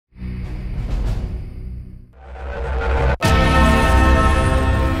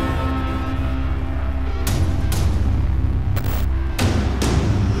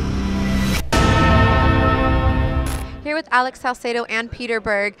Alex Saucedo and Peter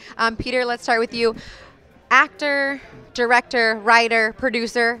Berg. Peter, let's start with you. Actor, director, writer,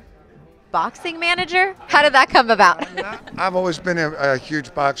 producer, boxing manager? How did that come about? I've always been a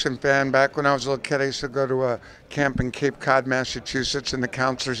huge boxing fan. Back when I was a little kid, I used to go to a camp in Cape Cod, Massachusetts, and the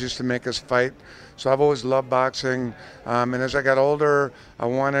counselors used to make us fight. So I've always loved boxing. And as I got older, I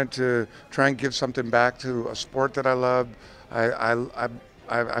wanted to try and give something back to a sport that I loved.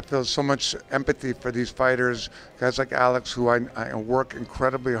 I feel so much empathy for these fighters, guys like Alex, who I work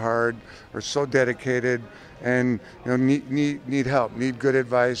incredibly hard, are so dedicated, and need help, need good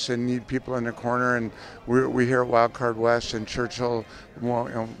advice, and need people in the corner. And we here at Wildcard West and Churchill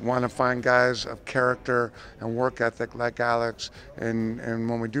want to find guys of character and work ethic like Alex. And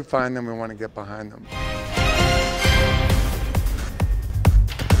when we do find them, we want to get behind them.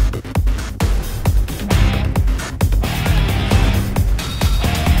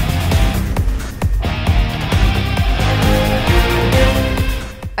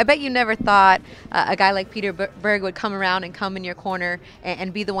 I bet you never thought a guy like Peter Berg would come around and come in your corner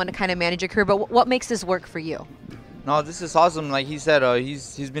and be the one to kind of manage your career. But what makes this work for you? No, this is awesome. Like he said,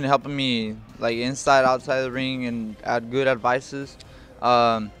 he's been helping me like inside, outside the ring, and add good advices.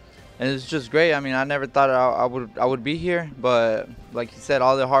 And it's just great. I mean, I never thought I would be here, but like he said,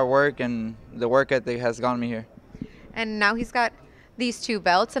 all the hard work and the work ethic has gotten me here. And now he's got these 2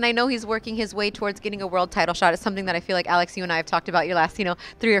 belts, and I know he's working his way towards getting a world title shot. It's something that I feel like, Alex, you and I have talked about your last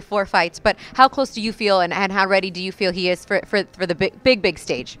 3 or 4 fights. But how close do you feel, and how ready do you feel he is for the big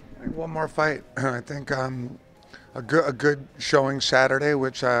stage? One more fight. I think a good showing Saturday,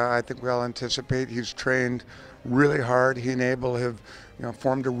 which I think we all anticipate. He's trained really hard. He and Abel have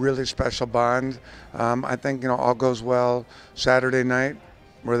formed a really special bond. I think all goes well Saturday night.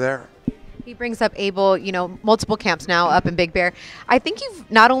 We're there. He brings up Abel, multiple camps now up in Big Bear. I think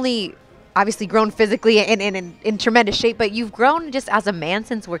you've not only obviously grown physically and in tremendous shape, but you've grown just as a man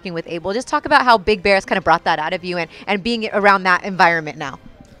since working with Abel. Just talk about how Big Bear has kind of brought that out of you and being around that environment now.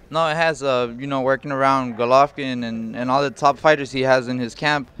 No, it has, working around Golovkin and all the top fighters he has in his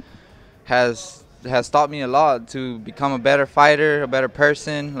camp has taught me a lot to become a better fighter, a better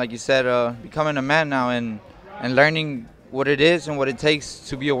person. Like you said, becoming a man now and learning what it is and what it takes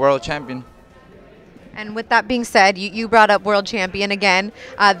to be a world champion. And with that being said, you brought up world champion again.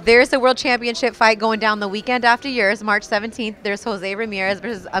 There's a world championship fight going down the weekend after yours, March 17th. There's Jose Ramirez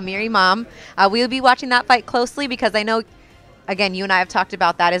versus Amir Imam. We'll be watching that fight closely because I know, again, you and I have talked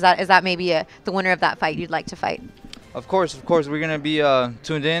about that. Is that maybe the winner of that fight you'd like to fight? Of course. We're going to be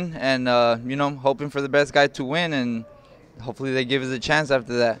tuned in and, hoping for the best guy to win, and hopefully they give us a chance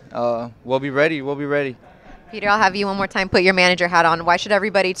after that. We'll be ready. Peter, I'll have you one more time put your manager hat on. Why should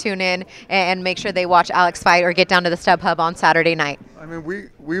everybody tune in and make sure they watch Alex fight or get down to the StubHub on Saturday night? I mean,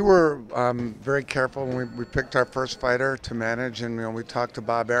 we were very careful when we picked our first fighter to manage, and we talked to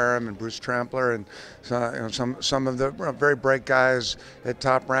Bob Arum and Bruce Trampler and some of the very bright guys at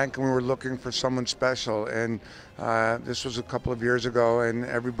Top Rank, and we were looking for someone special. And this was a couple of years ago, and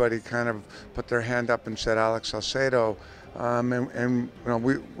everybody kind of put their hand up and said Alex Saucedo.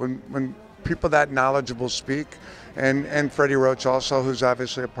 When people that knowledgeable speak, and Freddie Roach also, who's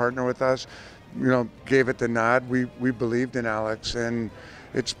obviously a partner with us, gave it the nod. We believed in Alex, and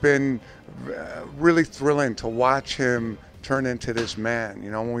it's been really thrilling to watch him turn into this man.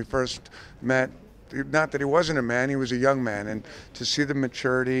 When we first met, not that he wasn't a man, he was a young man, and to see the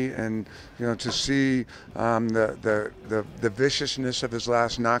maturity and to see the viciousness of his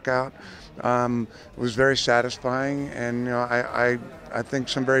last knockout was very satisfying. And I think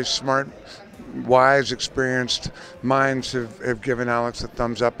some very smart, wise, experienced minds have given Alex a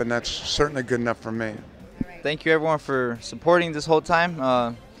thumbs up, and that's certainly good enough for me. Thank you everyone for supporting this whole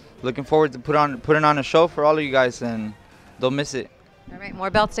time. Looking forward to putting on a show for all of you guys, and don't miss it. All right, more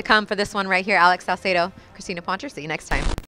belts to come for this one right here. Alex Saucedo, Christina Poncher. See you next time.